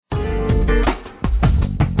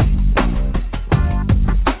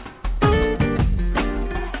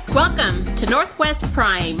Northwest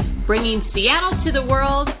Prime, bringing Seattle to the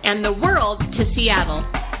world and the world to Seattle.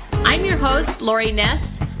 I'm your host, Lori Ness,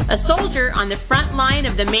 a soldier on the front line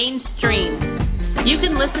of the mainstream. You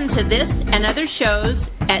can listen to this and other shows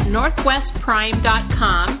at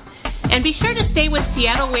northwestprime.com, and be sure to stay with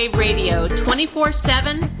Seattle Wave Radio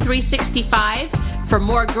 24/7, 365 for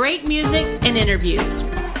more great music and interviews.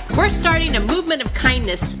 We're starting a movement of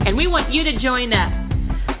kindness, and we want you to join us.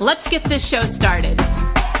 Let's get this show started.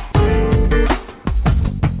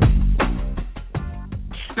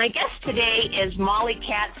 My guest today is Mollie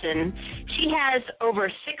Katzen. She has over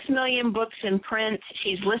 6 million books in print.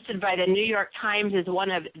 She's listed by the New York Times as one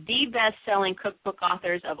of the best-selling cookbook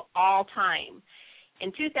authors of all time.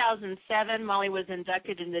 In 2007, Mollie was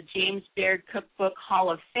inducted in the James Baird Cookbook Hall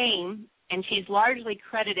of Fame, and she's largely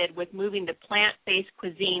credited with moving the plant-based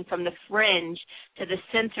cuisine from the fringe to the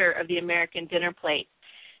center of the American dinner plate.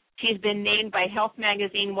 She's been named by Health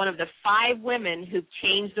Magazine one of the 5 women who've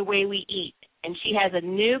changed the way we eat, and she has a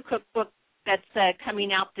new cookbook that's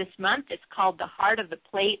coming out this month. It's called The Heart of the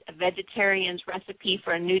Plate, a vegetarian's recipe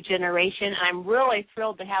for a new generation. I'm really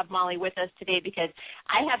thrilled to have Mollie with us today because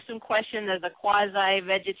I have some questions as a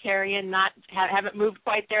quasi-vegetarian, haven't moved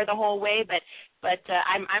quite there the whole way, but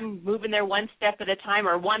I'm moving there one step at a time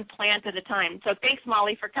or one plant at a time. So thanks,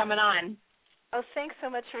 Mollie, for coming on. Oh, thanks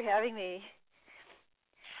so much for having me.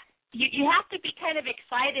 You have to be kind of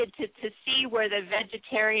excited to see where the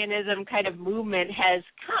vegetarianism kind of movement has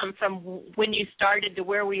come from when you started to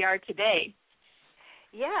where we are today.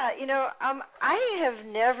 Yeah, I have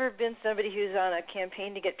never been somebody who's on a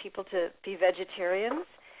campaign to get people to be vegetarians.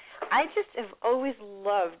 I just have always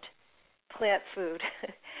loved plant food.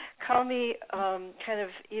 Call me kind of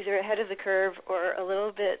either ahead of the curve or a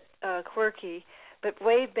little bit quirky, but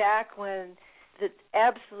way back when the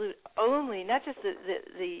absolute only, not just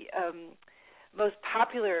the most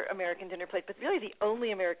popular American dinner plate, but really the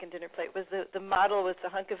only American dinner plate was the model with the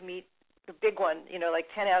hunk of meat, the big one, like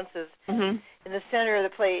 10 ounces in the center of the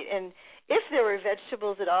plate. And if there were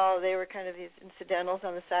vegetables at all, they were kind of these incidentals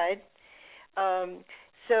on the side.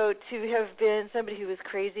 So to have been somebody who was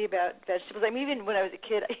crazy about vegetables, I mean, even when I was a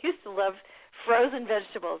kid, I used to love frozen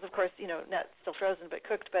vegetables. Of course, not still frozen, but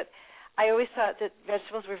cooked, but I always thought that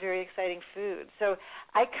vegetables were very exciting food. So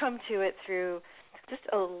I come to it through just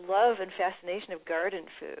a love and fascination of garden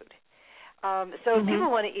food. So if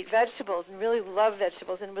people want to eat vegetables and really love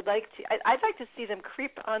vegetables and would like to, I'd like to see them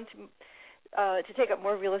creep onto to take up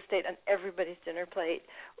more real estate on everybody's dinner plate.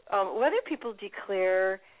 Whether people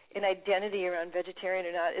declare an identity around vegetarian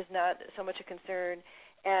or not is not so much a concern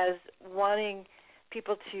as wanting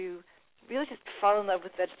people to really just fall in love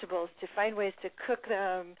with vegetables, to find ways to cook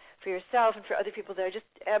them for yourself and for other people that are just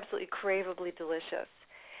absolutely craveably delicious.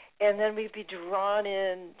 And then we'd be drawn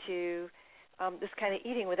into this kind of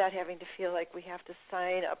eating without having to feel like we have to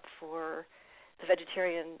sign up for the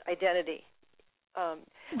vegetarian identity. Right.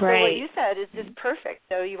 So what you said is just perfect.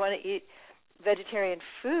 So you want to eat vegetarian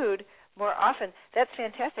food more often. That's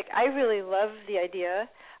fantastic. I really love the idea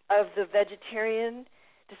of the vegetarian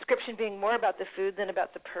description being more about the food than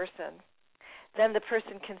about the person. Then the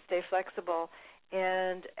person can stay flexible,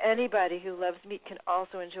 and anybody who loves meat can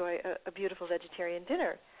also enjoy a beautiful vegetarian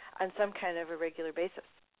dinner on some kind of a regular basis.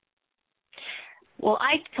 Well,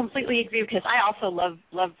 I completely agree because I also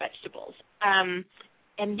love vegetables. And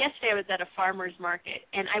yesterday I was at a farmer's market,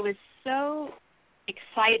 and I was so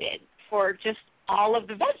excited for just all of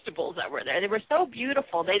the vegetables that were there. They were so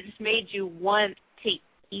beautiful. They just made you want to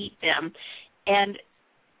eat them. And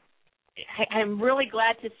I'm really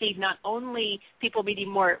glad to see not only people eating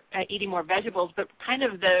more vegetables, but kind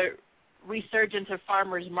of the resurgence of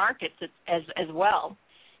farmers markets as well.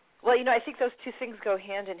 Well, I think those two things go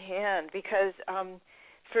hand in hand because,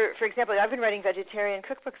 for example, I've been writing vegetarian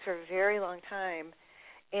cookbooks for a very long time,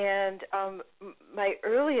 and my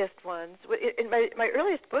earliest ones, in my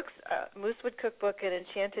earliest books, Moosewood Cookbook and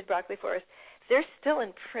Enchanted Broccoli Forest, they're still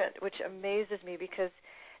in print, which amazes me because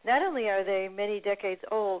not only are they many decades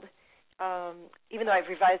old, even though I've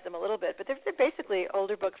revised them a little bit, but they're basically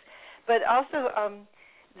older books. But also,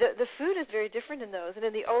 the food is very different in those. And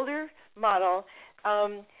in the older model,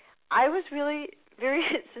 I was really very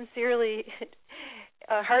sincerely,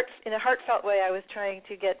 in a heartfelt way, I was trying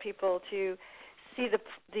to get people to see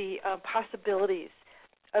the possibilities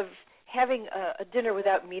of having a dinner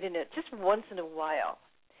without meat in it just once in a while.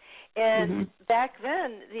 And back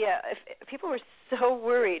then, if people were so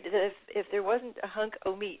worried that if there wasn't a hunk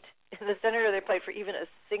of meat in the center of their plate for even a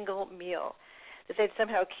single meal, that they'd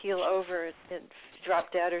somehow keel over and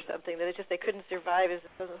drop dead or something, that they couldn't survive.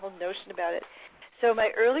 There's a whole notion about it. So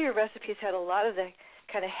my earlier recipes had a lot of the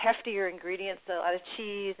kind of heftier ingredients, a lot of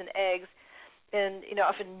cheese and eggs, and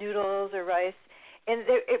often noodles or rice. And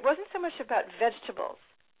it wasn't so much about vegetables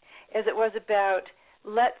as it was about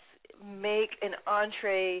let's make an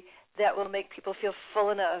entree that will make people feel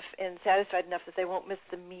full enough and satisfied enough that they won't miss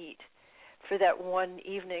the meat for that one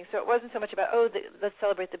evening. So it wasn't so much about, let's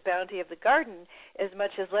celebrate the bounty of the garden, as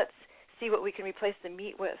much as let's see what we can replace the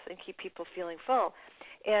meat with and keep people feeling full.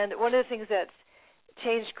 And one of the things that's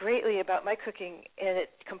changed greatly about my cooking, and it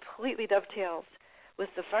completely dovetails with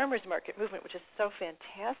the farmers market movement, which is so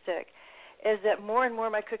fantastic, is that more and more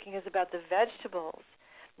my cooking is about the vegetables,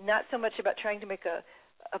 not so much about trying to make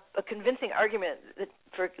a convincing argument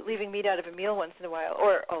for leaving meat out of a meal once in a while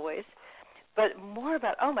or always, but more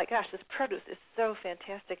about, oh my gosh, this produce is so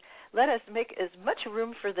fantastic. Let us make as much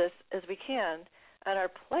room for this as we can on our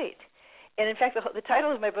plate. And in fact, the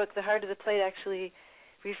title of my book, The Heart of the Plate, actually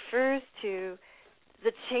refers to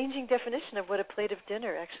the changing definition of what a plate of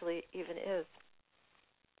dinner actually even is.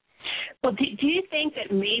 Well, do you think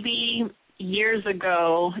that maybe years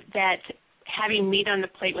ago that having meat on the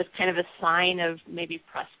plate was kind of a sign of maybe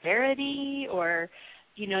prosperity, or,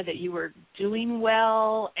 that you were doing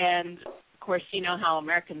well? And, of course, you know how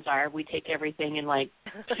Americans are. We take everything and,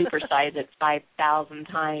 supersize it 5,000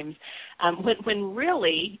 times. When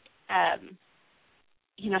really,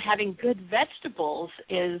 having good vegetables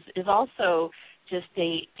is also just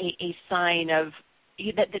a sign of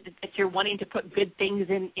that you're wanting to put good things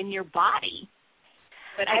in your body.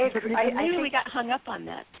 But I think we got hung up on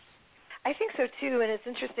that. I think so too, and it's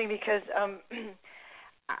interesting because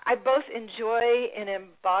I both enjoy and am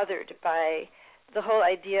bothered by the whole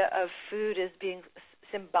idea of food as being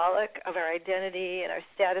symbolic of our identity and our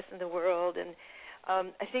status in the world, and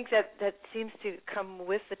I think that seems to come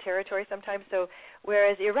with the territory sometimes. So,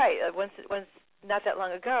 whereas you're right, once not that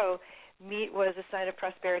long ago, meat was a sign of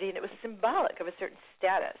prosperity, and it was symbolic of a certain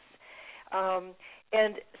status,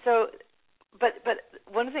 and so. But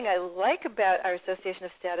one thing I like about our association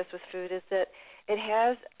of status with food is that it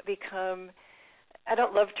has become, I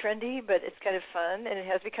don't love trendy, but it's kind of fun, and it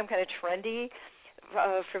has become kind of trendy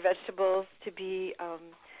for vegetables to be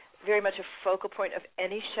very much a focal point of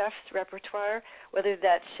any chef's repertoire, whether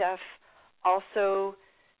that chef also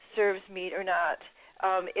serves meat or not.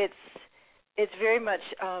 It's very much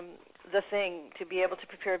the thing to be able to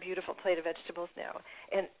prepare a beautiful plate of vegetables now.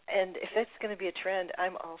 And if that's going to be a trend,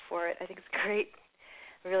 I'm all for it. I think it's great.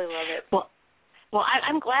 I really love it. Well,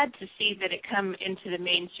 I'm glad to see that it come into the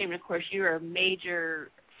mainstream. Of course, you're a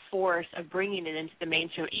major force of bringing it into the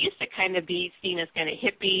mainstream. It used to kind of be seen as kind of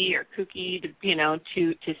hippie or kooky,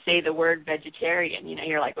 to say the word vegetarian.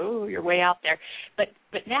 You're like, oh, you're way out there. But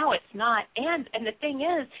now it's not. And the thing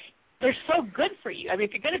is, they're so good for you. I mean,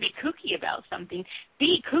 if you're going to be kooky about something,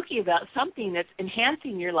 be kooky about something that's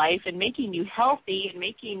enhancing your life and making you healthy and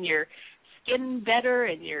making your skin better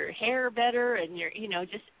and your hair better and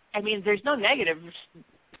there's no negative,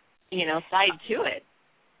 side to it.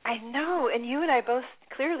 I know, and you and I both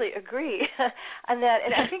clearly agree on that.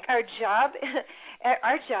 And I think our job,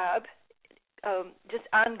 just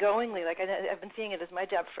ongoingly, like I've been seeing it as my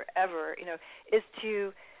job forever, is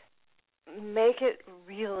to make it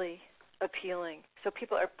really appealing, so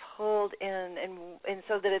people are pulled in, and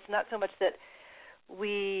so that it's not so much that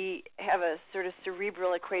we have a sort of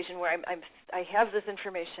cerebral equation where I have this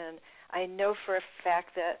information. I know for a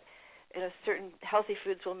fact that certain healthy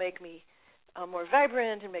foods will make me more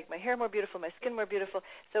vibrant and make my hair more beautiful, my skin more beautiful.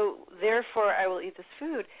 So therefore, I will eat this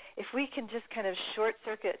food. If we can just kind of short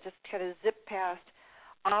circuit, just kind of zip past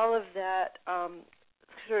all of that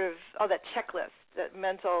all that checklist, that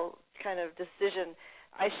mental kind of decision.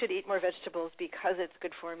 I should eat more vegetables because it's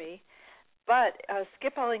good for me. But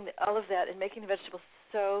skip all of that and making the vegetables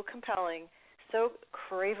so compelling, so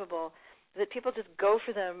craveable, that people just go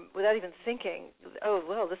for them without even thinking, oh,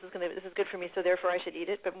 well, this is good for me, so therefore I should eat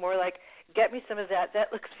it. But more like, get me some of that.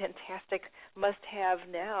 That looks fantastic. Must have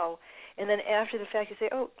now. And then after the fact, you say,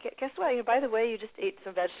 oh, guess what? By the way, you just ate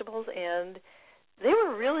some vegetables and they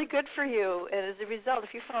were really good for you. And as a result,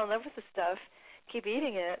 if you fall in love with the stuff, keep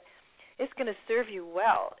eating it. It's going to serve you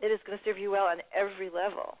well. It is going to serve you well on every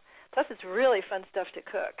level. Plus, it's really fun stuff to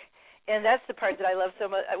cook. And that's the part that I love so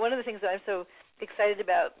much. One of the things that I'm so excited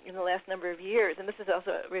about in the last number of years, and this is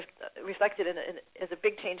also reflected as a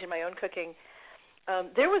big change in my own cooking,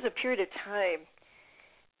 there was a period of time,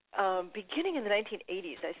 beginning in the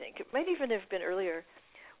 1980s, I think, it might even have been earlier,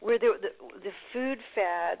 where the food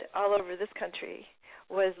fad all over this country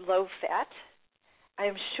was low fat. I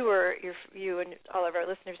am sure you and all of our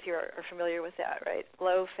listeners here are familiar with that, right?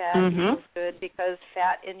 Low fat equals good because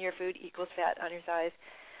fat in your food equals fat on your thighs.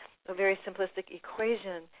 A very simplistic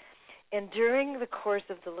equation. And during the course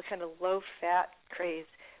of the kind of low fat craze,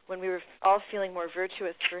 when we were all feeling more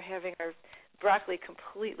virtuous for having our broccoli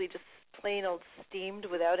completely just plain old steamed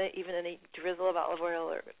without even any drizzle of olive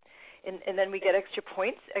oil, and then we get extra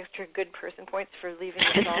points, extra good person points for leaving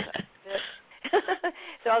the salt out of it.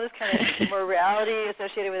 So all this kind of morality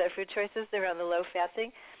associated with our food choices around the low-fat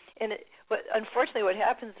thing. And unfortunately what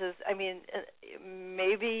happens is, I mean,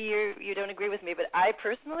 maybe you don't agree with me, but I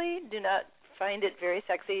personally do not find it very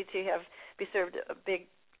sexy to be served a big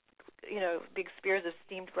spears of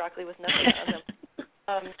steamed broccoli with nothing on them.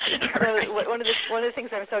 So one of the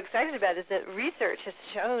things I'm so excited about is that research has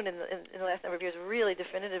shown in the last number of years really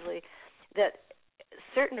definitively that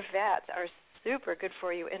certain fats are super good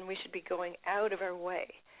for you, and we should be going out of our way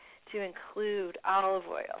to include olive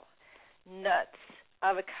oil, nuts,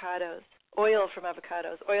 avocados, oil from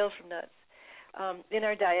avocados, oil from nuts in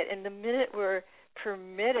our diet. And the minute we're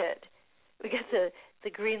permitted, we get the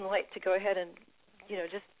green light to go ahead and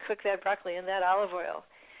just cook that broccoli in that olive oil.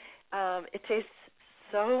 It tastes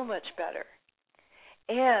so much better.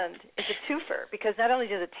 And it's a twofer, because not only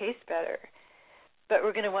does it taste better, but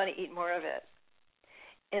we're going to want to eat more of it.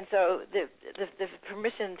 And so the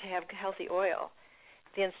permission to have healthy oil,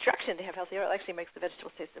 the instruction to have healthy oil actually makes the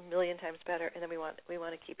vegetables taste a million times better, and then we want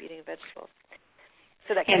to keep eating vegetables.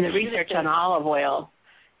 So that and the research on olive oil,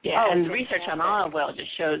 and the research on olive oil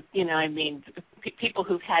just shows, people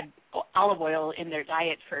who've had olive oil in their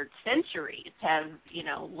diet for centuries have,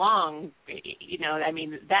 long,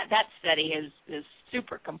 that study is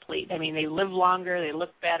super complete. I mean, they live longer, they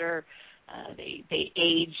look better. They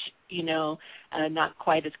age, not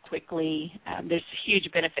quite as quickly. There's huge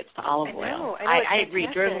benefits to olive oil. I agree.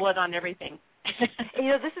 Drizzle it on everything.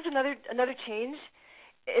 This is another change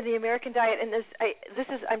in the American diet, and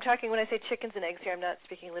I'm talking when I say chickens and eggs here. I'm not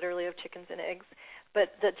speaking literally of chickens and eggs,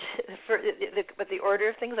 but the order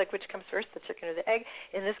of things, like which comes first, the chicken or the egg.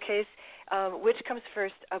 In this case, which comes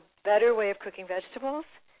first, a better way of cooking vegetables,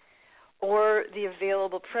 or the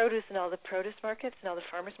available produce in all the produce markets and all the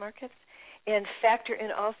farmers markets. And factor in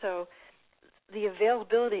also the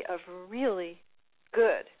availability of really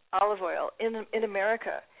good olive oil in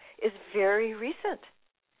America is very recent.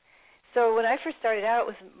 So when I first started out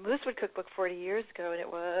with Moosewood Cookbook 40 years ago, and it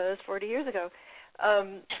was 40 years ago,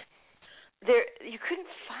 you couldn't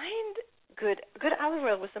find good olive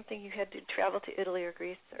oil. Was something you had to travel to Italy or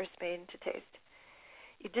Greece or Spain to taste.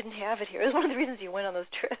 You didn't have it here. It was one of the reasons you went on those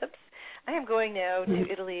trips. I am going now to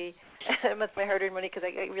Italy with my hard-earned money because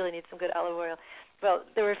I really need some good olive oil. Well,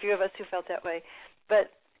 there were a few of us who felt that way,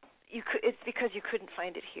 but it's because you couldn't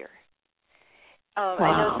find it here. Wow.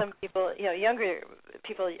 I know some people, younger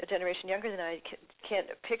people, a generation younger than I, can't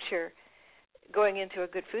picture going into a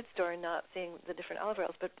good food store and not seeing the different olive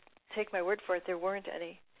oils, but take my word for it, there weren't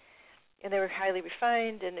any. And they were highly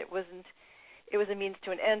refined, and it was a means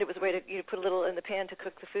to an end. It was a way to put a little in the pan to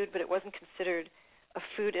cook the food, but it wasn't considered a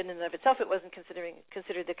food in and of itself. It wasn't considered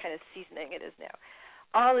the kind of seasoning it is now.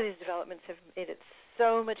 All of these developments have made it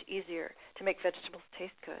so much easier to make vegetables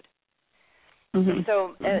taste good. Mm-hmm.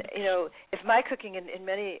 So, if my cooking and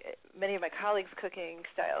many of my colleagues' cooking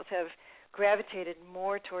styles have gravitated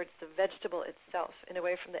more towards the vegetable itself and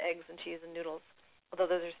away from the eggs and cheese and noodles, although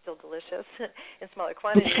those are still delicious in smaller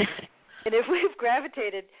quantities. And if we've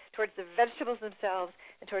gravitated towards the vegetables themselves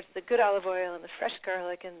and towards the good olive oil and the fresh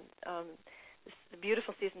garlic and the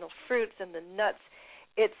beautiful seasonal fruits and the nuts,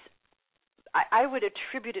 I would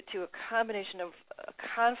attribute it to a combination of a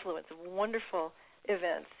confluence of wonderful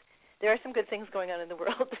events. There are some good things going on in the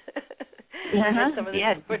world, and some of the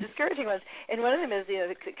more discouraging ones. And one of them is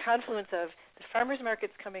the confluence of the farmers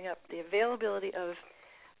markets coming up, the availability of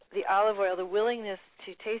the olive oil, the willingness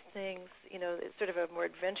to taste things, it's sort of a more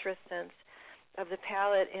adventurous sense of the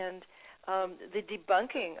palate, and the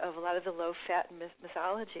debunking of a lot of the low-fat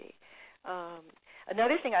mythology.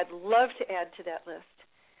 Another thing I'd love to add to that list,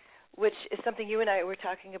 which is something you and I were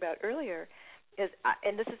talking about earlier, is,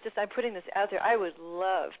 and this is just, I'm putting this out there, I would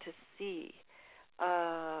love to see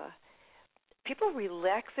people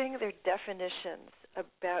relaxing their definitions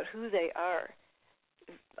about who they are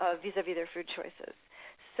vis-a-vis their food choices.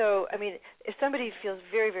 So, if somebody feels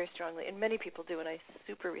very, very strongly, and many people do, and I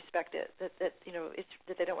super respect it, that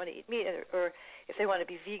they don't want to eat meat, or if they want to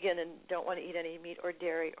be vegan and don't want to eat any meat or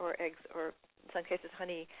dairy or eggs or, in some cases,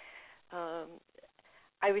 honey,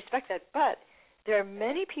 I respect that. But there are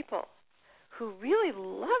many people who really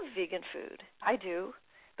love vegan food. I do,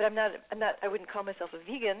 but I wouldn't call myself a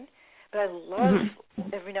vegan, but I love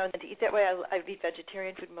every now and then to eat that way. I eat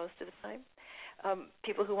vegetarian food most of the time.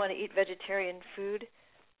 People who want to eat vegetarian food.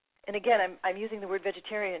 And again, I'm using the word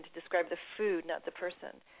vegetarian to describe the food, not the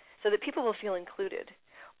person, so that people will feel included,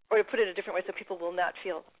 or to put it a different way, so people will not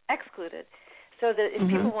feel excluded. so that if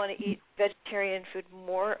people want to eat vegetarian food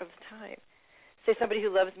more of the time, say somebody who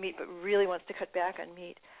loves meat but really wants to cut back on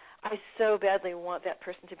meat, I so badly want that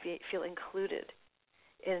person to feel included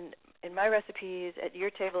in my recipes, at your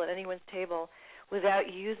table, at anyone's table,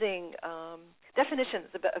 without using definitions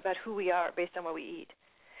about who we are based on what we eat,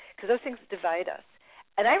 because those things divide us.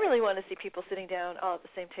 And I really want to see people sitting down all at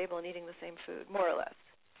the same table and eating the same food, more or less.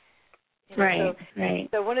 You know, right.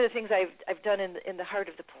 So one of the things I've done in the heart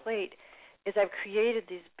of the plate is I've created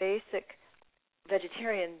these basic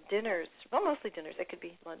vegetarian dinners, well, mostly dinners. That could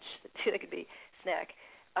be lunch, that could be snack.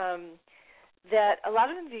 That a lot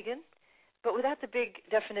of them vegan, but without the big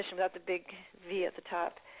definition, without the big V at the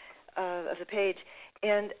top of the page,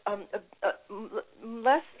 and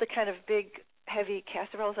less the kind of big, heavy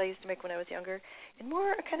casseroles I used to make when I was younger, and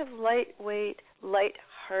more a kind of lightweight,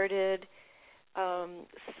 light-hearted,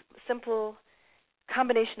 simple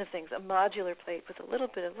combination of things, a modular plate with a little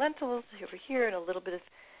bit of lentils over here and a little bit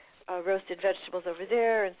of roasted vegetables over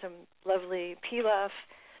there and some lovely pilaf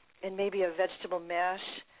and maybe a vegetable mash,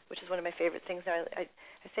 which is one of my favorite things. I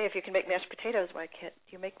say, if you can make mashed potatoes, why can't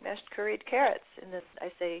you make mashed curried carrots? And then I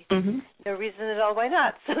say, no reason at all, why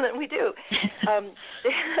not? So then we do.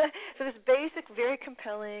 So this basic, very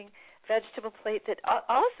compelling vegetable plate that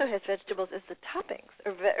also has vegetables as the toppings,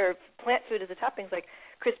 or plant food as the toppings, like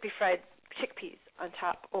crispy fried chickpeas on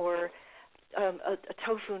top, or a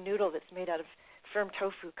tofu noodle that's made out of firm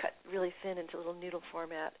tofu cut really thin into little noodle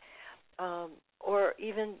format, or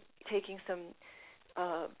even taking some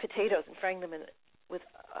potatoes and frying them with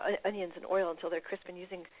onions and oil until they're crisp, and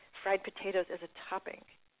using fried potatoes as a topping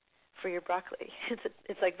for your broccoli.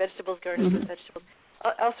 It's like vegetables garnished with vegetables.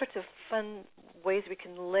 All sorts of fun ways we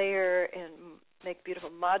can layer and make beautiful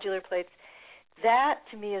modular plates. That,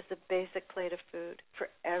 to me, is the basic plate of food for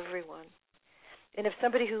everyone. And if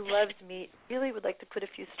somebody who loves meat really would like to put a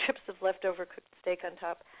few strips of leftover cooked steak on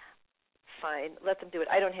top, fine, let them do it.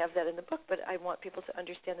 I don't have that in the book, but I want people to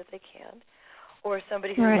understand that they can. Or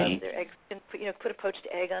somebody who loves their eggs can put a poached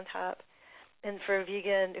egg on top. And for a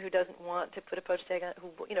vegan who doesn't want to put a poached egg on,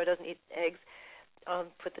 who doesn't eat eggs,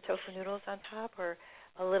 put the tofu noodles on top, or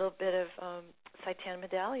a little bit of seitan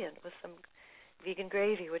medallion with some vegan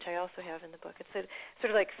gravy, which I also have in the book. It's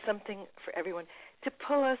sort of like something for everyone to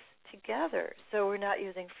pull us together, so we're not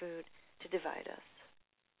using food to divide us.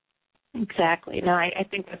 Exactly. No, I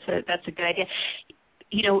think that's a good idea.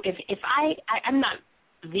 You know, if I'm not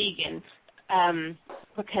vegan,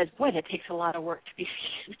 because boy, that takes a lot of work to be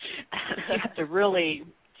vegan. You have to really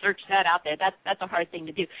search that out there. That's a hard thing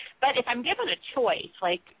to do. But if I'm given a choice,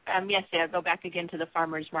 like yesterday, I'll go back again to the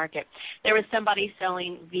farmer's market. There was somebody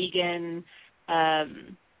selling vegan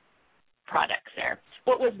products there.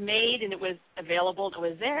 What was made and it was available, it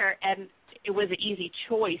was there, and it was an easy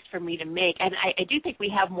choice for me to make. And I do think we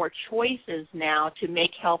have more choices now to make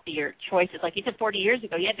healthier choices. Like you said, 40 years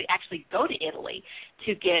ago, you had to actually go to Italy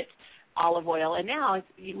to get olive oil, and now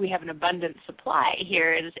we have an abundant supply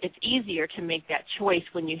here. It's easier to make that choice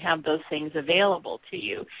when you have those things available to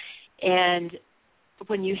you. And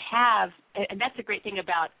when you have, and that's the great thing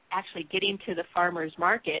about actually getting to the farmer's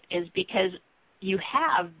market, is because you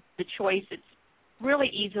have the choice. It's really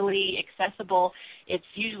easily accessible. It's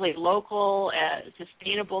usually local,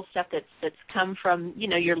 sustainable stuff that's come from,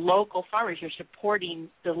 your local farmers. You're supporting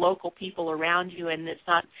the local people around you, and it's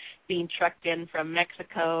not being trucked in from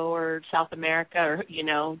Mexico or South America or,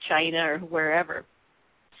 China or wherever.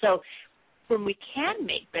 So when we can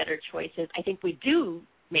make better choices, I think we do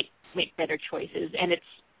make better choices, and it's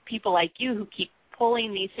people like you who keep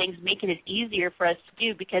pulling these things, making it easier for us to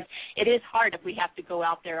do, because it is hard if we have to go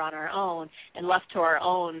out there on our own, and left to our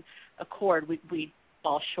own accord, we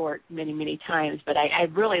fall short many, many times. But I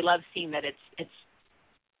really love seeing that it's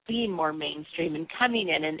being more mainstream and coming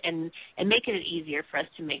in and making it easier for us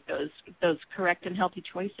to make those correct and healthy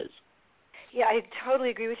choices. Yeah, I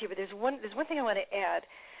totally agree with you, but there's one thing I want to add.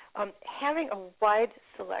 Having a wide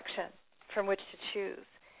selection from which to choose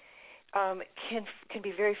can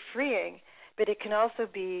be very freeing, but it can also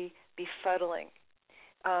be befuddling.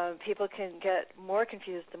 People can get more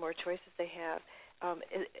confused the more choices they have. On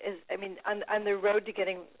the road to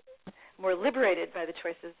getting more liberated by the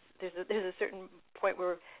choices, there's a certain point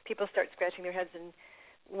where people start scratching their heads and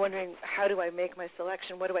wondering, how do I make my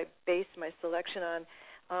selection? What do I base my selection on?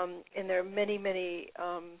 And there are many, many,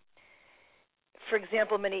 for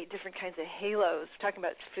example, many different kinds of halos. We're talking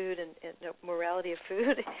about food and morality of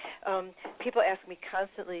food. People ask me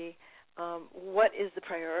constantly, what is the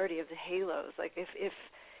priority of the halos? Like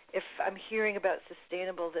if I'm hearing about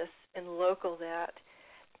sustainable this and local that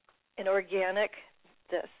and organic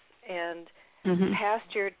this and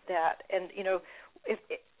pastured that, and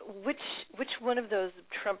which one of those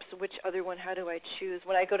trumps which other one? How do I choose?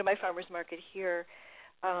 When I go to my farmer's market here,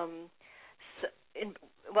 I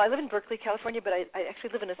live in Berkeley, California, but I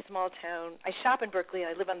actually live in a small town. I shop in Berkeley.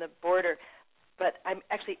 I live on the border, but I'm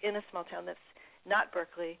actually in a small town that's not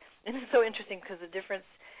Berkeley. And it's so interesting because the difference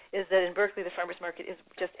is that in Berkeley, the farmer's market is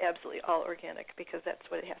just absolutely all organic because that's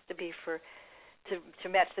what it has to be to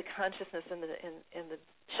match the consciousness in the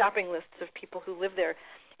shopping lists of people who live there.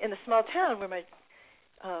 In the small town where my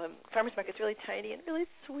farmer's market's really tiny and really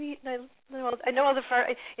sweet, and I know all the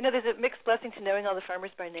there's a mixed blessing to knowing all the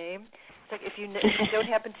farmers by name. It's like if you don't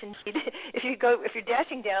happen to need, if you're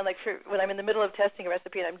dashing down, like when I'm in the middle of testing a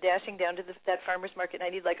recipe and I'm dashing down to that farmer's market and I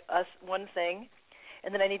need like one thing, and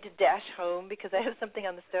then I need to dash home because I have something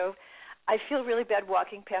on the stove, I feel really bad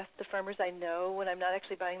walking past the farmers I know when I'm not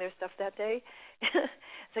actually buying their stuff that day.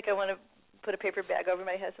 It's like I want to put a paper bag over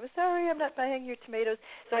my head. So I'm sorry, I'm not buying your tomatoes.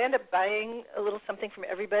 So I end up buying a little something from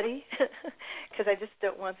everybody because I just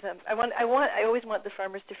don't want them. I always want the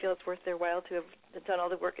farmers to feel it's worth their while to have done all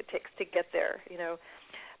the work it takes to get there,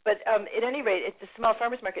 But at any rate, at the small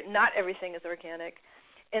farmers market, not everything is organic,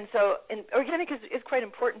 and organic is quite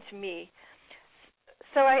important to me.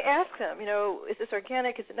 So I ask them, is this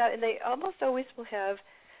organic? Is it not? And they almost always will have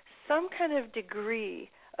some kind of degree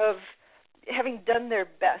of having done their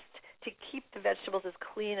best to keep the vegetables as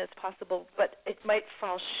clean as possible, but it might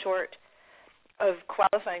fall short of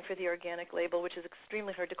qualifying for the organic label, which is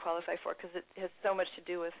extremely hard to qualify for because it has so much to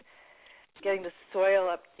do with getting the soil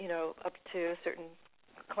up, up to a certain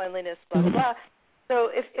cleanliness, blah, blah, blah. So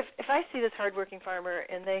if I see this hardworking farmer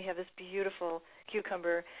and they have this beautiful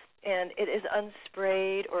cucumber and it is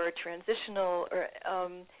unsprayed or transitional or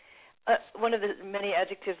one of the many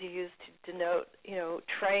adjectives you use to denote,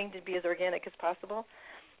 trying to be as organic as possible,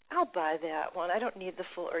 I'll buy that one. I don't need the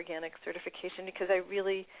full organic certification because I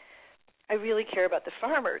really care about the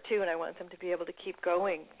farmer too, and I want them to be able to keep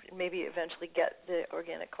going, maybe eventually get the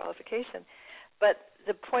organic qualification. But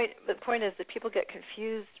the point is that people get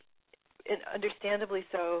confused, and understandably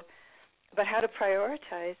so, about how to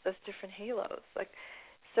prioritize those different halos.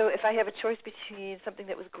 So if I have a choice between something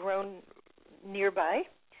that was grown nearby,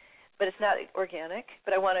 but it's not organic,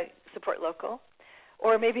 but I want to support local,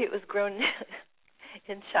 or maybe it was grown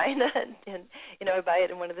in China, and I buy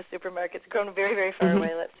it in one of the supermarkets, grown very, very far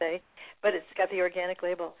away, let's say, but it's got the organic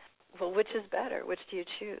label. Well, which is better? Which do you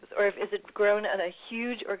choose? Or is it grown on a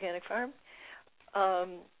huge organic farm,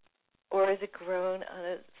 or is it grown on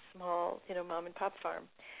a small, mom and pop farm?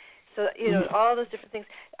 So, all those different things.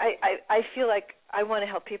 I feel like I want to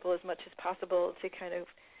help people as much as possible to kind of,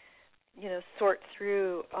 sort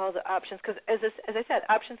through all the options, because as I said,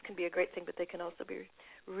 options can be a great thing, but they can also be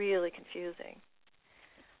really confusing.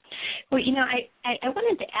 Well, I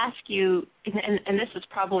wanted to ask you, and this is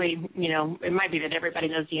probably, it might be that everybody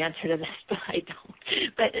knows the answer to this, but I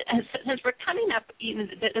don't. But since we're coming up,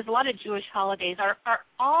 there's a lot of Jewish holidays. Are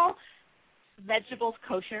all vegetables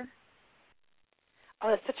kosher? Oh,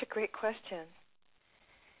 that's such a great question.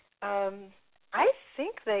 I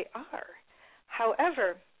think they are.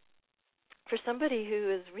 However, for somebody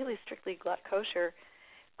who is really strictly kosher,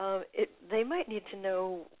 they might need to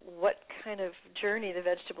know what kind of journey the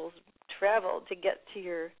vegetables traveled to get to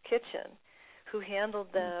your kitchen, who handled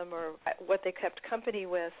them, or what they kept company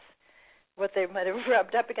with, what they might have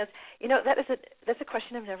rubbed up against. That's a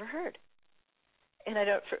question I've never heard, and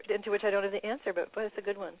into which I don't have the answer. But boy, it's a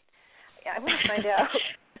good one. Yeah, I want to find out.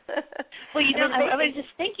 Well, I was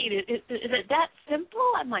just thinking, is it that simple?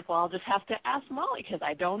 I'm like, well, I'll just have to ask Mollie because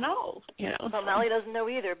I don't know. Well, Mollie doesn't know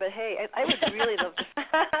either, but hey, I would really love to.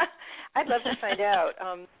 I'd love to find out.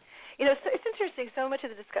 So it's interesting. So much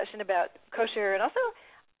of the discussion about kosher, and also,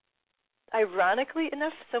 ironically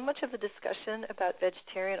enough, so much of the discussion about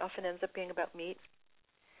vegetarian often ends up being about meat.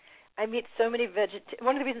 I meet so many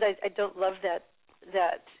one of the reasons I don't love that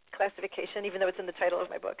classification, even though it's in the title of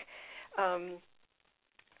my book.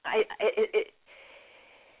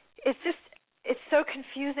 It's so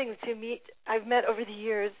confusing to meet. I've met over the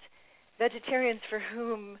years vegetarians for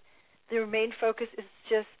whom their main focus is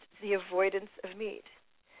just the avoidance of meat.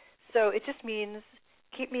 So it just means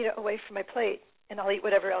keep meat away from my plate and I'll eat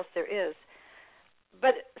whatever else there is.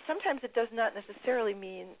 But sometimes it does not necessarily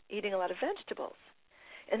mean eating a lot of vegetables.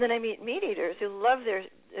 And then I meet meat eaters who love their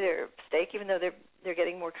steak, even though they're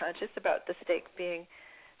getting more conscious about the steak being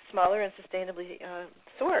smaller and sustainably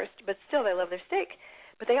sourced, but still they love their steak.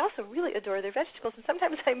 But they also really adore their vegetables. And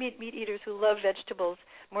sometimes I meet meat eaters who love vegetables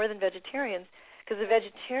more than vegetarians, because the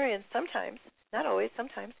vegetarians sometimes, not always,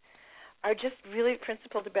 sometimes, are just really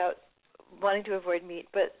principled about wanting to avoid meat.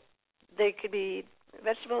 But they could be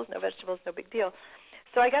vegetables, no big deal.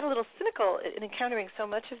 So I got a little cynical in encountering so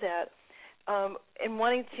much of that, and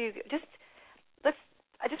wanting to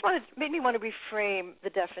made me want to reframe the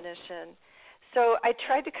definition. So I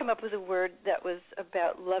tried to come up with a word that was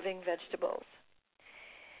about loving vegetables.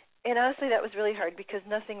 And honestly, that was really hard because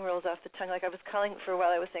nothing rolls off the tongue. Like I was calling for a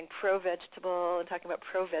while, I was saying pro-vegetable and talking about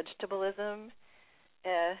pro-vegetabilism.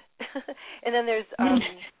 And then there's,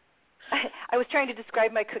 I was trying to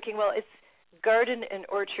describe my cooking. Well, it's garden and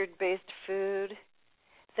orchard-based food.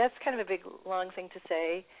 That's kind of a big, long thing to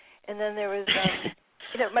say. And then there was,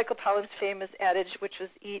 Michael Pollan's famous adage, which was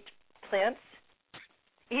eat plants,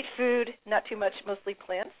 eat food, not too much, mostly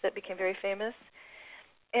plants. That became very famous.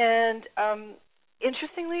 And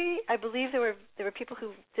interestingly, I believe there were people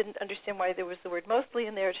who didn't understand why there was the word mostly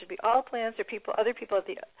in there. It should be all plants, or other people at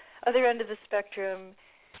the other end of the spectrum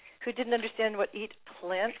who didn't understand what eat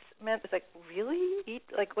plants meant. It's like, really? Eat?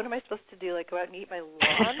 Like, what am I supposed to do? Like, go out and eat my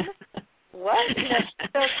lawn? What?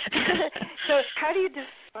 So how do you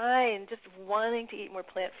define just wanting to eat more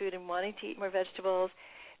plant food and wanting to eat more vegetables?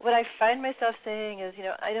 What I find myself saying is,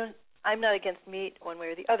 I'm not against meat one way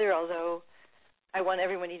or the other, although I want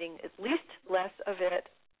everyone eating at least less of it,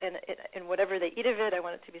 and whatever they eat of it, I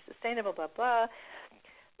want it to be sustainable, blah, blah.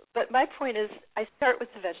 But my point is, I start with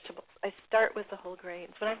the vegetables. I start with the whole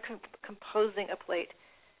grains. When I'm composing a plate,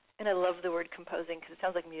 and I love the word composing because it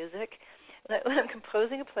sounds like music. When I'm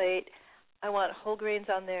composing a plate, I want whole grains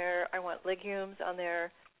on there. I want legumes on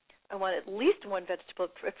there. I want at least one vegetable,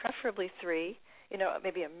 preferably 3.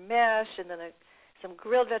 Maybe a mash, and then some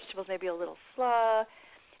grilled vegetables, maybe a little slaw.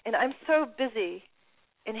 And I'm so busy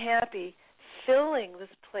and happy filling this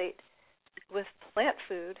plate with plant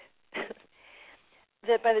food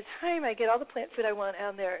that by the time I get all the plant food I want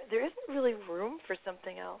on there isn't really room for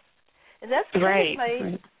something else. And that's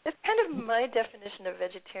that's kind of my definition of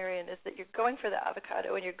vegetarian, is that you're going for the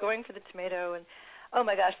avocado and you're going for the tomato and, oh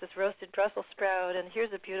my gosh, this roasted Brussels sprout, and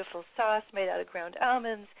here's a beautiful sauce made out of ground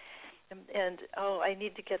almonds, and I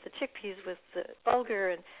need to get the chickpeas with the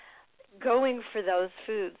bulgur, and going for those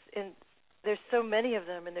foods. And there's so many of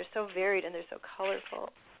them, and they're so varied, and they're so colorful.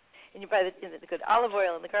 And you buy the good olive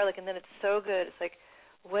oil and the garlic, and then it's so good. It's like,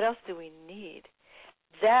 what else do we need?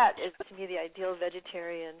 That is, to me, the ideal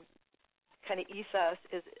vegetarian kind of ethos.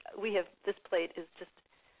 Is this plate is just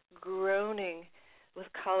groaning with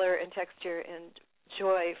color and texture and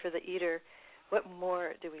joy for the eater. What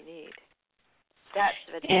more do we need? That's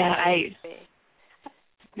vegetarian to me.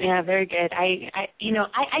 Yeah, very good.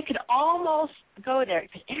 I could almost go there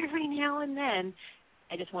because every now and then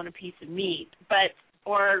I just want a piece of meat,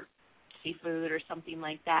 or seafood or something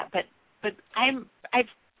like that. But I've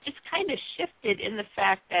just kind of shifted in the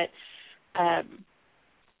fact that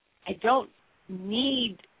I don't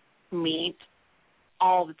need meat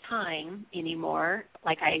all the time anymore,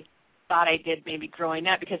 like I thought I did maybe growing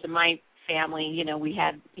up, because in my family, we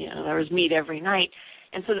had, there was meat every night.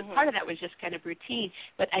 And so part of that was just kind of routine.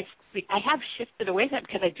 But I have shifted away from that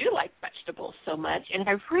because I do like vegetables so much. And if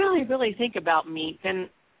I really, really think about meat, then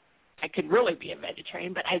I could really be a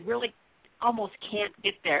vegetarian. But I really almost can't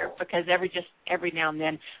get there because every now and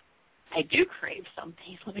then I do crave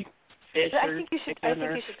something like fish. I think you should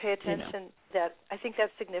pay attention. That I think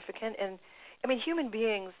that's significant. And I mean, human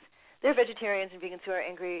beings, there are vegetarians and vegans who are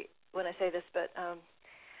angry when I say this, but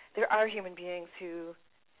there are human beings who.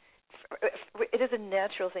 It is a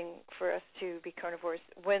natural thing for us to be carnivores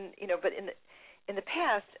but in the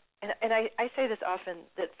past, and I say this often,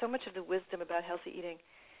 that so much of the wisdom about healthy eating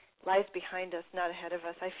lies behind us, not ahead of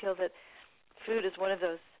us. I feel that food is one of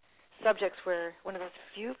those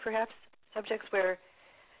few perhaps subjects where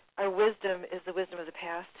our wisdom is the wisdom of the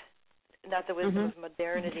past, not the wisdom of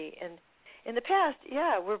modernity. And in the past,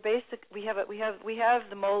 we're basic. We have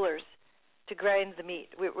the molars to grind the meat.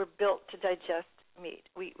 We're built to digest meat.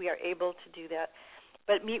 We are able to do that.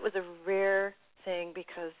 But meat was a rare thing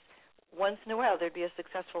because once in a while there'd be a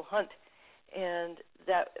successful hunt, and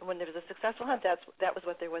that when there was a successful hunt, that was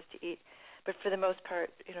what there was to eat. But for the most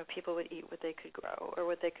part, people would eat what they could grow or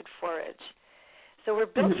what they could forage. So we're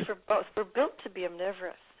built for both. We're built to be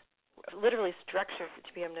omnivorous, literally structured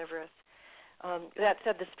to be omnivorous. That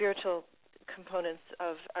said, the spiritual components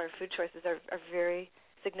of our food choices are very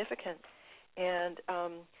significant. And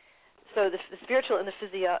so the spiritual and the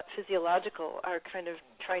physiological are kind of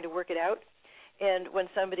trying to work it out. And when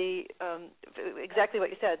somebody, exactly what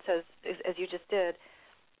you said, says, as you just did,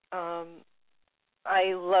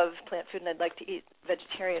 I love plant food and I'd like to eat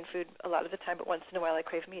vegetarian food a lot of the time, but once in a while I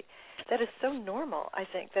crave meat. That is so normal, I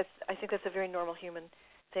think. That's a very normal human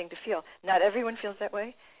thing to feel. Not everyone feels that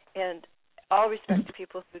way, and all respect to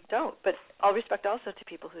people who don't, but all respect also to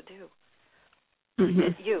people who do.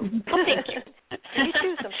 You. Well, thank you. Me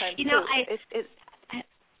too. Sometimes. You know, too.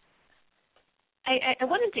 I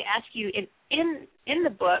wanted to ask you in the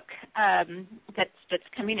book that's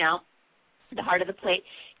coming out, The Heart of the Plate,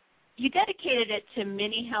 you dedicated it to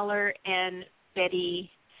Minnie Heller and Betty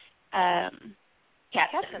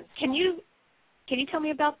Katzen. Can you tell me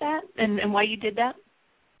about that and why you did that?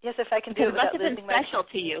 Yes, if I can do it without losing it must have been special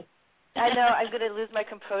to you. I know. I'm going to lose my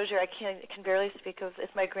composure. I can barely speak of.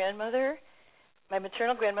 It's my grandmother, my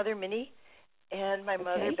maternal grandmother Minnie, and my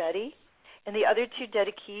mother Betty, and the other two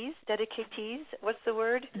dedicatees. What's the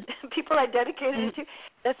word? People I dedicated it to.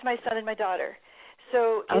 That's my son and my daughter.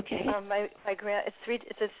 So it's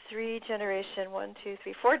it's a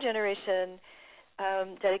 4 generation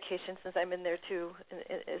dedication, since I'm in there too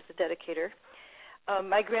as the dedicator.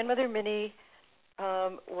 My grandmother Minnie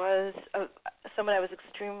was someone I was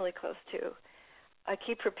extremely close to. I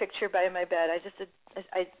keep her picture by my bed. I just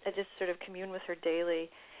sort of commune with her daily.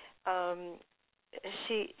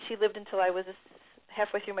 She lived until I was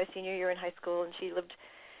halfway through my senior year in high school, and she lived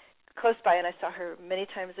close by, and I saw her many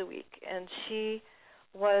times a week. And she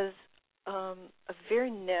was a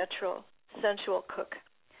very natural, sensual cook.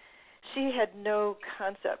 She had no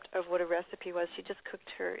concept of what a recipe was. She just cooked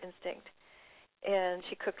her instinct, and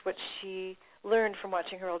she cooked what she learned from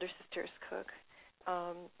watching her older sisters cook.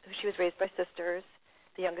 She was raised by sisters,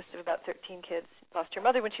 the youngest of about 13 kids, lost her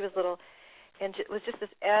mother when she was little, and it was just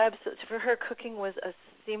this absolute, for her, cooking was a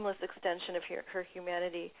seamless extension of her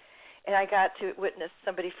humanity, and I got to witness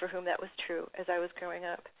somebody for whom that was true as I was growing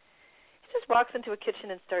up. She just walks into a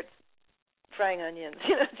kitchen and starts frying onions,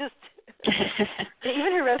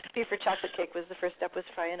 even her recipe for chocolate cake was the first step, was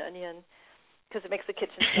fry an onion, because it makes the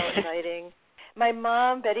kitchen so inviting. My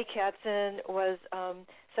mom, Betty Katzen, was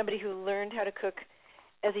somebody who learned how to cook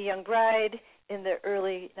as a young bride in the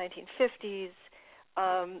early 1950s,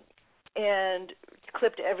 and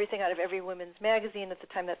clipped everything out of every women's magazine. At the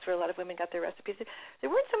time, that's where a lot of women got their recipes. There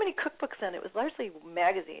weren't so many cookbooks then. It was largely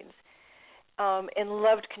magazines, and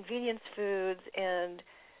loved convenience foods and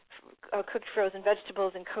cooked frozen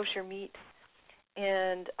vegetables and kosher meat.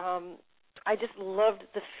 And I just loved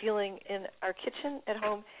the feeling in our kitchen at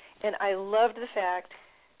home, and I loved the fact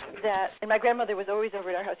that, and my grandmother was always over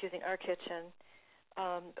at our house using our kitchen,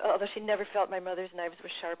 although she never felt my mother's knives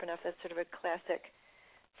were sharp enough. That's sort of a classic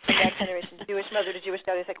from that generation, Jewish mother to Jewish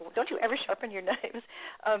daughter. It's like, well, don't you ever sharpen your knives?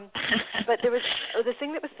 But there was the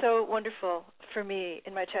thing that was so wonderful for me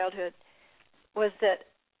in my childhood was that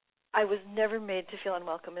I was never made to feel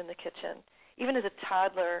unwelcome in the kitchen. Even as a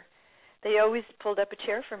toddler, they always pulled up a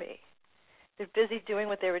chair for me. They're busy doing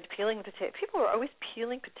what they were peeling potatoes. People were always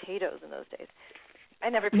peeling potatoes in those days. I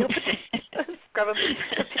never peeled potatoes. Probably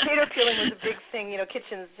potato peeling was a big thing.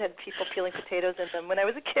 Kitchens had people peeling potatoes in them when I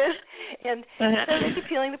was a kid, and so they'd be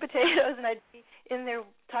peeling the potatoes, and I'd be in there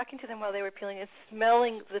talking to them while they were peeling and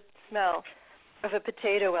smelling the smell of a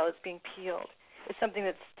potato while it's being peeled. It's something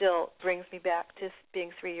that still brings me back to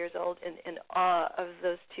being 3 years old in awe of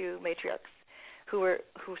those two matriarchs who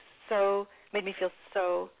so made me feel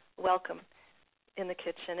so welcome in the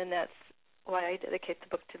kitchen, and that's why I dedicate the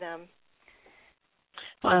book to them.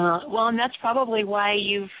 Well, and that's probably why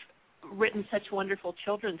you've written such wonderful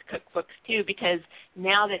children's cookbooks too, because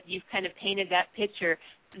now that you've kind of painted that picture,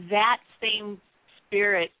 that same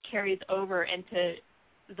spirit carries over into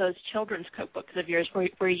those children's cookbooks of yours,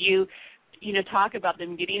 where you talk about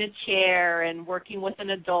them getting a chair and working with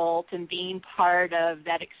an adult and being part of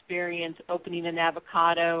that experience, opening an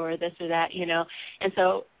avocado or this or that, And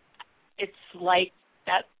so it's like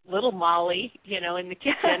that little Mollie, in the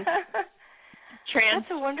kitchen.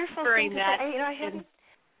 That's a wonderful thing to that. Say.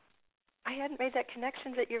 I hadn't made that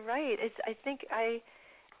connection, but you're right. I think I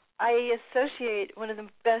associate one of the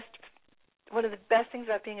best things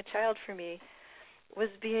about being a child for me was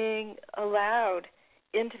being allowed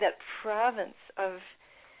into that province of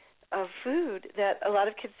food that a lot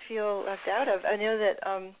of kids feel left out of. I know that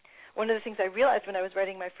one of the things I realized when I was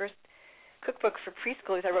writing my first cookbook for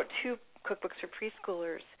preschoolers, I wrote 2 cookbooks for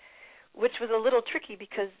preschoolers, which was a little tricky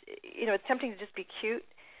because, it's tempting to just be cute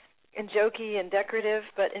and jokey and decorative,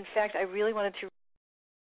 but in fact I really wanted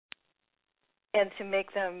to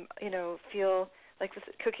make them, feel like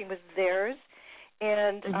cooking was theirs.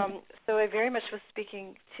 And so I very much was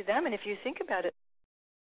speaking to them. And if you think about it,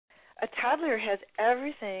 a toddler has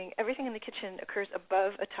everything in the kitchen occurs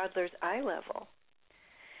above a toddler's eye level.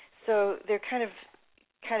 So they're kind of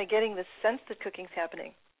getting the sense that cooking's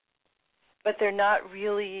happening, but they're not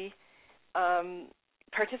really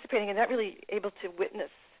participating and not really able to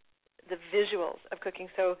witness the visuals of cooking.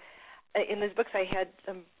 So in these books I had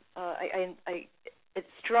I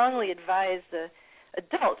strongly advise the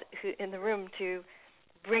adult who in the room to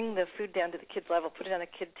bring the food down to the kids' level, put it on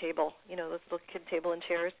a kid table, those little kid table and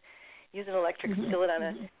chairs, use an electric skillet on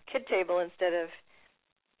a kid table instead of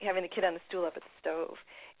having the kid on the stool up at the stove.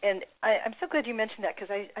 And I'm so glad you mentioned that, because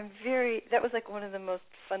that was like one of the most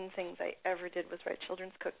fun things I ever did was write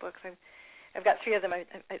children's cookbooks. I've got 3 of them.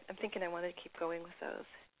 I'm thinking I want to keep going with those.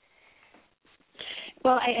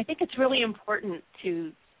 Well, I think it's really important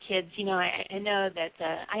to kids. I know that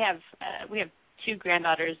we have 2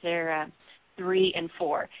 granddaughters. They're 3 and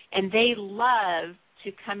 4, and they love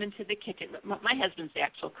to come into the kitchen. My husband's the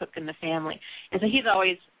actual cook in the family, and so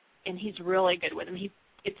he's really good with them. He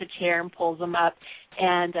gets a chair and pulls them up,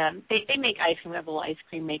 and they make ice cream. We have a little ice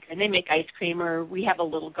cream maker, and they make ice cream, or we have a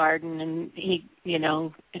little garden, and he,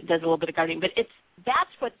 does a little bit of gardening. But that's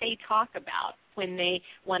what they talk about when they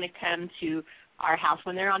want to come to our house.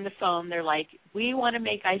 When they're on the phone, they're like, we want to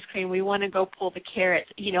make ice cream, we want to go pull the carrots.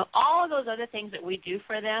 All of those other things that we do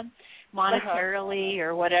for them, monetarily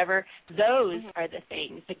or whatever, those are the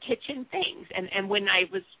things, the kitchen things. And when I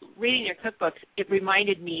was reading your cookbooks, it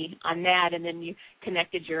reminded me on that, and then you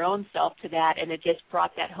connected your own self to that, and it just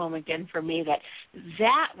brought that home again for me,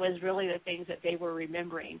 that was really the things that they were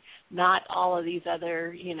remembering, not all of these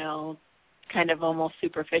other, kind of almost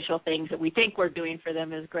superficial things that we think we're doing for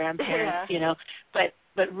them as grandparents,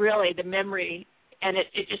 but really the memory, and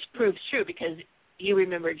it just proves true, because you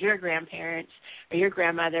remembered your grandparents or your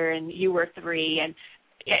grandmother, and you were 3, and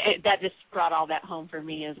that just brought all that home for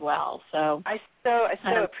me as well. So I so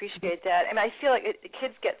appreciate that, and I feel like the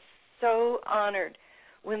kids get so honored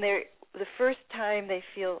when they're the first time they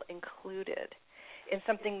feel included in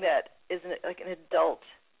something that is like an adult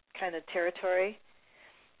kind of territory.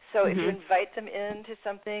 So if you invite them into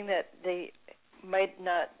something that they might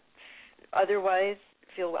not otherwise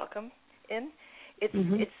feel welcome in, it's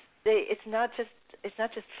not just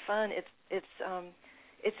fun.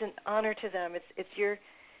 It's an honor to them. It's you're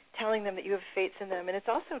telling them that you have faith in them, and it's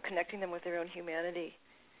also connecting them with their own humanity.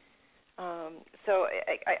 So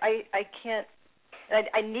I can't.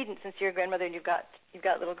 I needn't, since you're a grandmother and you've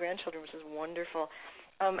got little grandchildren, which is wonderful.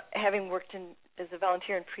 Having worked as a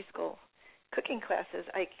volunteer in preschool cooking classes,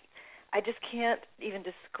 I just can't even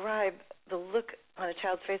describe the look on a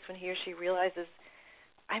child's face when he or she realizes,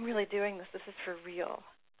 I'm really doing this. This is for real.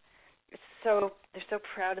 They're so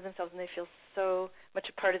proud of themselves, and they feel so much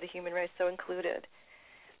a part of the human race, so included.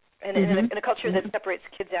 And in a culture that separates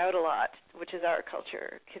kids out a lot, which is our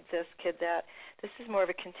culture, kid this, kid that, this is more of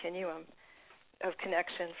a continuum of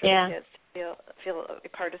connection for the kids to feel a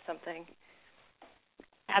part of something.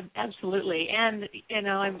 Absolutely, and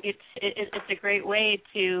it's a great way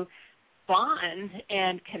to bond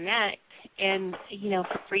and connect, and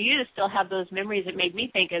for you to still have those memories. It made me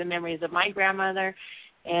think of the memories of my grandmother,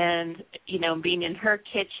 and being in her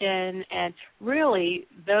kitchen, and really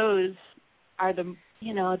those are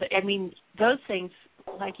those things.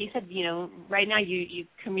 Like you said, right now you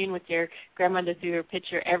commune with your grandmother through her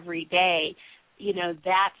picture every day.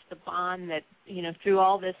 That's the bond that, through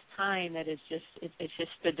all this time, that it's just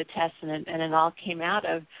stood the test, and it all came out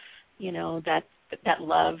of, that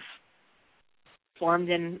love formed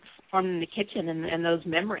in the kitchen, and those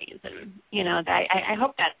memories. And, I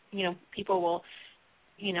hope that, people will,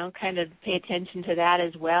 kind of pay attention to that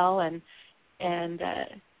as well, and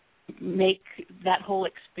make that whole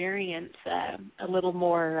experience a little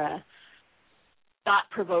more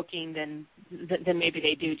thought-provoking than maybe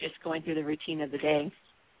they do just going through the routine of the day.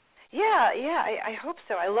 Yeah, I hope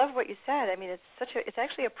so. I love what you said. I mean, it's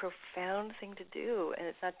actually a profound thing to do, and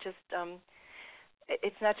it's not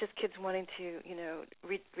just kids wanting to,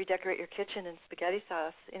 redecorate your kitchen in spaghetti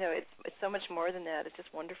sauce. It's so much more than that. It's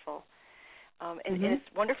just wonderful. And it's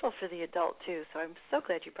wonderful for the adult too. So I'm so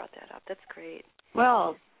glad you brought that up. That's great.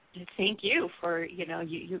 Well, thank you for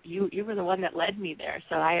you were the one that led me there.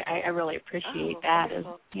 So I really appreciate that,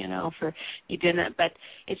 wonderful. as for you doing that. But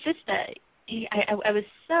it's just I was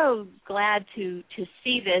so glad to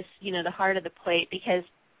see this, the heart of the plate, because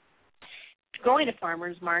going to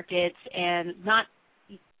farmers markets and not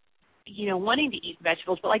wanting to eat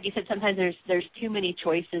vegetables, but like you said, sometimes there's too many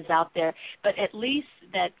choices out there. But at least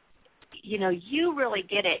that you really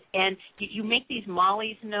get it, and you make these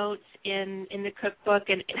Mollie's notes in the cookbook,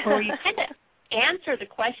 and where you kind of answer the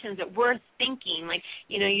questions that we're thinking. Like,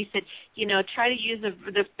 you said, try to use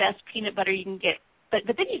the best peanut butter you can get. But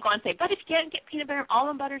then you go on and say, but if you can't get peanut butter,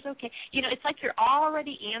 almond butter's okay. It's like you're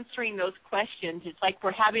already answering those questions. It's like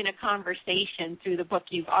we're having a conversation through the book.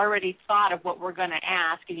 You've already thought of what we're going to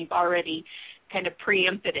ask, and you've already kind of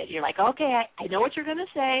preempted it. You're like, okay, I know what you're going to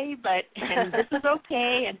say, but this is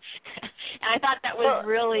okay. And I thought that was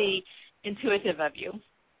really intuitive of you.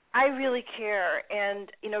 I really care.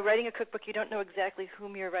 And, writing a cookbook, you don't know exactly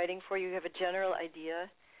whom you're writing for. You have a general idea.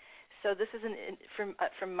 So this is,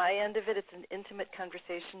 from my end of it, it's an intimate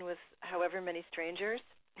conversation with however many strangers.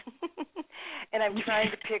 And I'm trying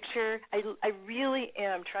to picture, I really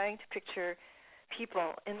am trying to picture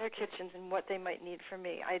people in their kitchens and what they might need from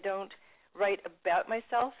me. I don't write about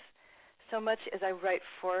myself so much as I write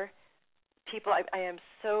for people. I am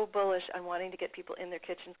so bullish on wanting to get people in their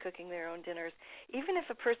kitchens cooking their own dinners. Even if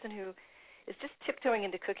a person who is just tiptoeing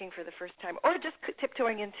into cooking for the first time, or just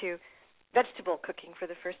tiptoeing into vegetable cooking for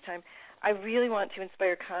the first time, I really want to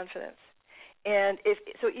inspire confidence. And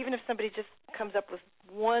even if somebody just comes up with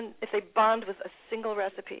one, if they bond with a single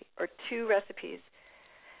recipe or two recipes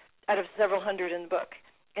out of several hundred in the book,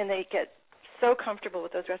 and they get so comfortable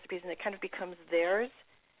with those recipes and it kind of becomes theirs,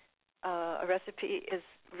 a recipe is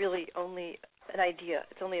really only an idea.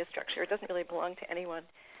 It's only a structure. It doesn't really belong to anyone.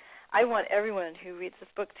 I want everyone who reads this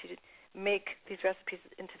book to make these recipes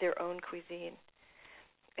into their own cuisine.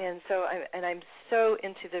 And so I'm so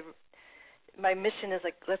into my mission is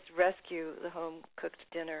like, let's rescue the home-cooked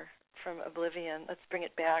dinner from oblivion. Let's bring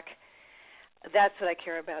it back. That's what I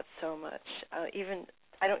care about so much.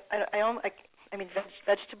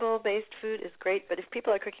 Vegetable-based food is great, but if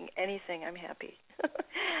people are cooking anything, I'm happy.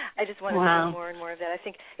 I just want to do more and more of that. I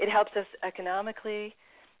think it helps us economically.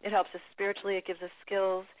 It helps us spiritually. It gives us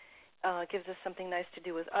skills. It gives us something nice to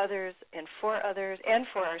do with others and for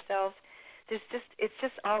ourselves. It's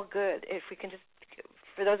just all good if we can just,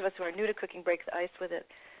 for those of us who are new to cooking, break the ice with it.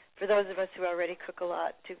 For those of us who already cook a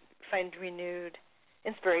lot, to find renewed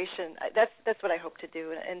inspiration. That's what I hope to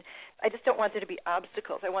do. And I just don't want there to be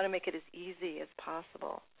obstacles. I want to make it as easy as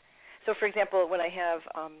possible. So, for example, when I have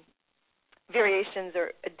variations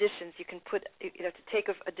or additions, you can put, to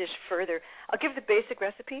take a dish further. I'll give the basic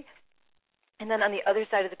recipe, and then on the other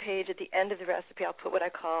side of the page, at the end of the recipe, I'll put what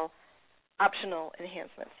I call optional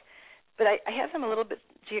enhancements. But I have them a little bit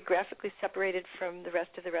geographically separated from the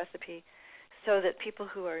rest of the recipe so that people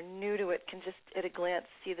who are new to it can just at a glance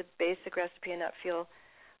see the basic recipe and not feel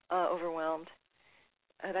overwhelmed.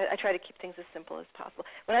 And I try to keep things as simple as possible.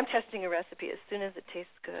 When I'm testing a recipe, as soon as it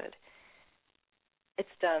tastes good,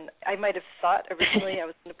 it's done. I might have thought originally I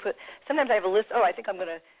was going to put, sometimes I have a list, I'm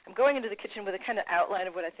going into the kitchen with a kind of outline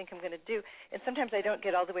of what I think I'm going to do, and sometimes I don't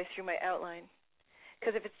get all the way through my outline.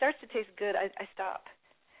 Because if it starts to taste good, I stop.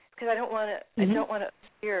 Because I don't want to. I don't want to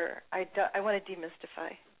obscure. I want to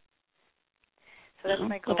demystify. So that's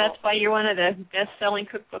my goal. Well, that's why you're one of the best-selling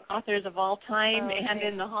cookbook authors of all time, and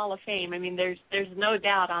in the Hall of Fame. I mean, there's no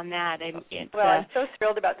doubt on that. I'm so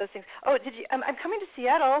thrilled about those things. Oh, did you? I'm coming to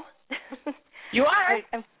Seattle. You are.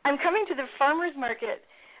 I'm coming to the farmers market.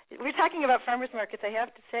 We're talking about farmers markets. I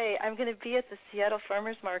have to say, I'm going to be at the Seattle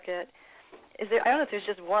Farmers Market. I don't know if there's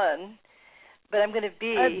just one, but I'm going to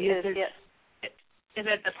be. Is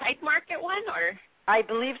it the Pike Market one, or? I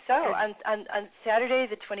believe so. On Saturday,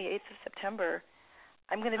 the 28th of September,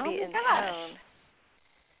 I'm going to be in town.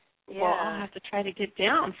 Yeah. Well, I'll have to try to get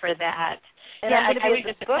down for that. And I'm going to be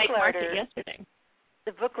at the Pike Market yesterday.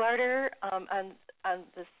 The book larder on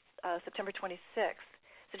this September 26th.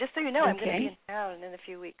 So just so you know, I'm going to be in town in a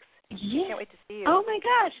few weeks. Yeah. Can't wait to see you. Oh my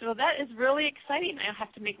gosh! Well, that is really exciting. I'll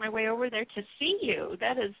have to make my way over there to see you.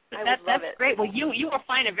 That's great. Well, you will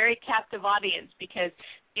find a very captive audience because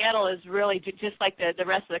Seattle is really just like the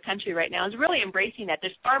rest of the country right now. Is really embracing that.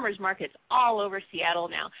 There's farmers markets all over Seattle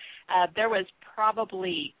now. There was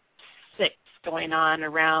probably 6 going on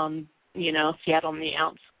around Seattle and the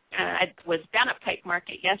outskirts. I was down at Pike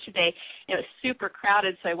Market yesterday. It was super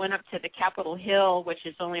crowded, so I went up to the Capitol Hill, which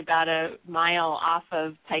is only about a mile off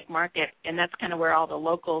of Pike Market, and that's kind of where all the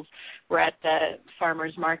locals were at the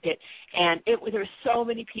farmers market. And there were so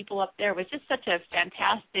many people up there. It was just such a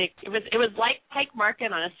fantastic. It was like Pike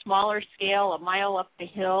Market on a smaller scale, a mile up the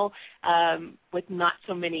hill, with not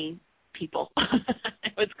so many people.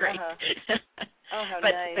 It was great. Uh-huh. Oh, how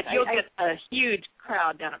nice! But you'll get a huge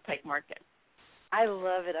crowd down at Pike Market. I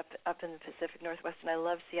love it up in the Pacific Northwest, and I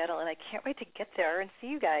love Seattle, and I can't wait to get there and see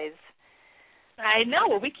you guys. I know.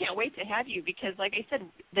 Well, we can't wait to have you because, like I said,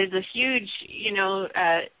 there's a huge,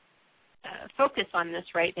 focus on this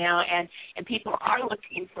right now, and people are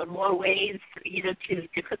looking for more ways,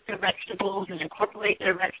 to cook their vegetables and incorporate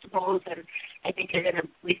their vegetables, and I think you're going to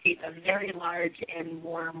receive a very large and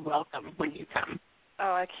warm welcome when you come.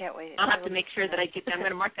 Oh, I can't wait. I'll have to make sure that I get there. I'm going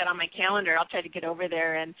to mark that on my calendar. I'll try to get over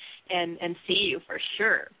there and see you for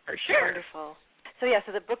sure. For sure. Wonderful.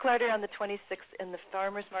 So the book larder on the 26th and the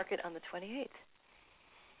farmers market on the 28th.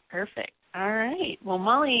 Perfect. All right. Well,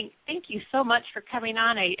 Mollie, thank you so much for coming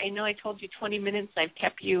on. I know I told you 20 minutes. I've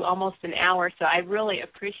kept you almost an hour, so I really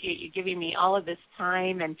appreciate you giving me all of this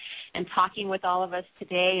time and talking with all of us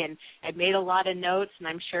today. And I've made a lot of notes, and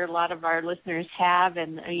I'm sure a lot of our listeners have.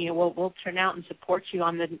 And we'll turn out and support you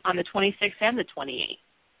on the 26th and the 28th.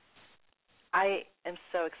 I am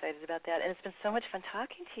so excited about that, and it's been so much fun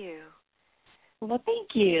talking to you. Well, thank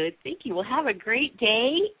you. Thank you. Well, have a great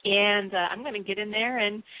day, and I'm going to get in there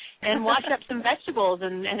and wash up some vegetables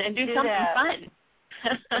and do something that. fun.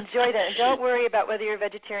 Enjoy that. And don't worry about whether you're a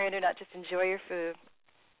vegetarian or not. Just enjoy your food.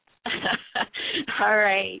 All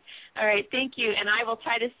right. All right. Thank you, and I will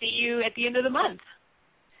try to see you at the end of the month.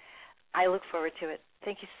 I look forward to it.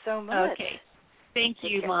 Thank you so much. Okay. Thank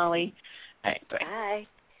Take you, care. Mollie. All right. Bye. Bye.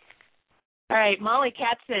 All right, Mollie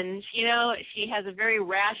Katzen, she has a very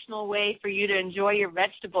rational way for you to enjoy your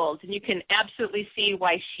vegetables, and you can absolutely see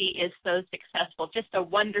why she is so successful. Just a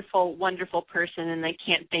wonderful, wonderful person, and I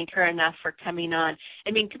can't thank her enough for coming on.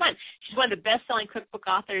 I mean, come on, she's one of the best-selling cookbook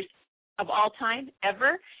authors of all time,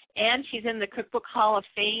 ever, and she's in the Cookbook Hall of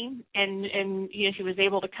Fame, and she was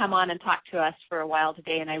able to come on and talk to us for a while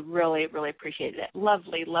today, and I really, really appreciated it.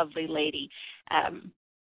 Lovely, lovely lady.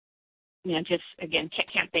 Just, again,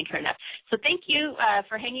 can't thank her enough. So thank you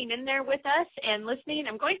for hanging in there with us and listening.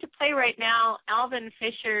 I'm going to play right now Alvin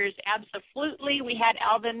Fisher's Absolutely. We had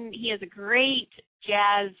Alvin. He is a great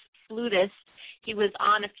jazz flutist. He was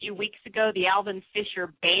on a few weeks ago, the Alvin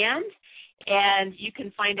Fisher Band, and you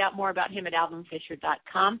can find out more about him at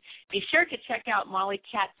alvinfisher.com. Be sure to check out Mollie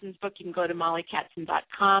Katzen's book. You can go to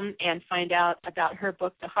molliekatzen.com and find out about her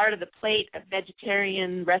book, The Heart of the Plate, a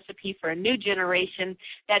vegetarian recipe for a new generation.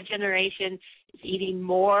 That generation is eating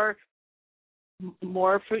more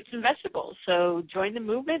fruits and vegetables. So join the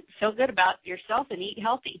movement, feel good about yourself, and eat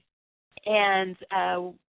healthy. And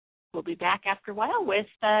we'll be back after a while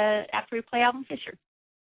after we play Alvin Fisher.